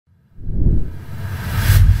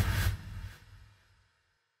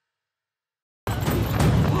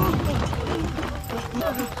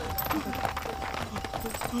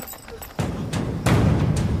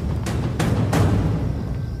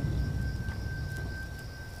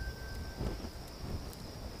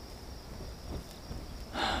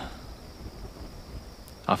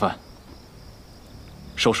阿范，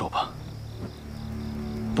收手吧。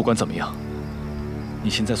不管怎么样，你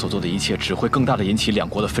现在所做的一切只会更大的引起两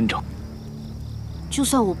国的纷争。就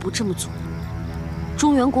算我不这么做，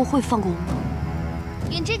中原国会放过我吗？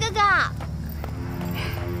允之哥哥，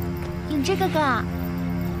允之哥哥，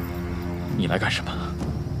你来干什么？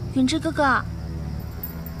允之哥哥，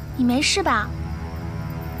你没事吧？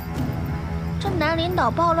这男领导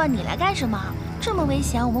暴乱，你来干什么？这么危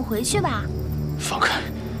险，我们回去吧。放开！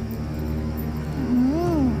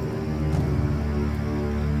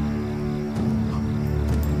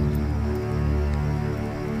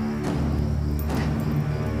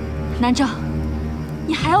南征，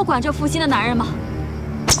你还要管这负心的男人吗？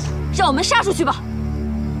让我们杀出去吧！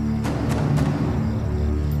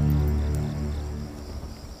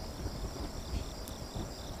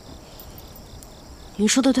你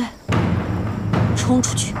说的对，冲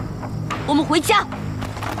出去，我们回家。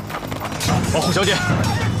保护小姐，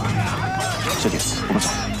小姐，我们走。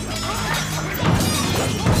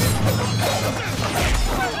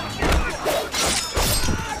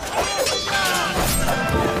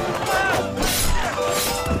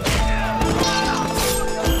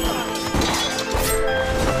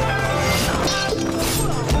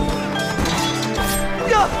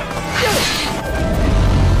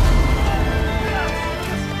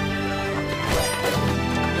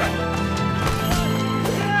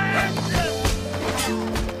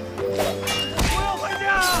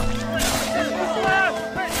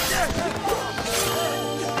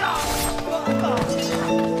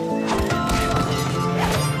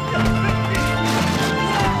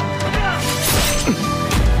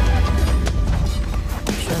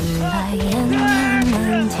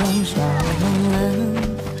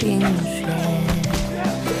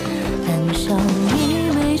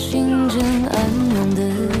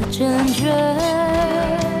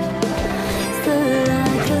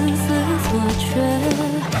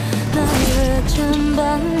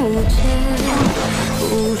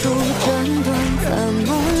不如战斗。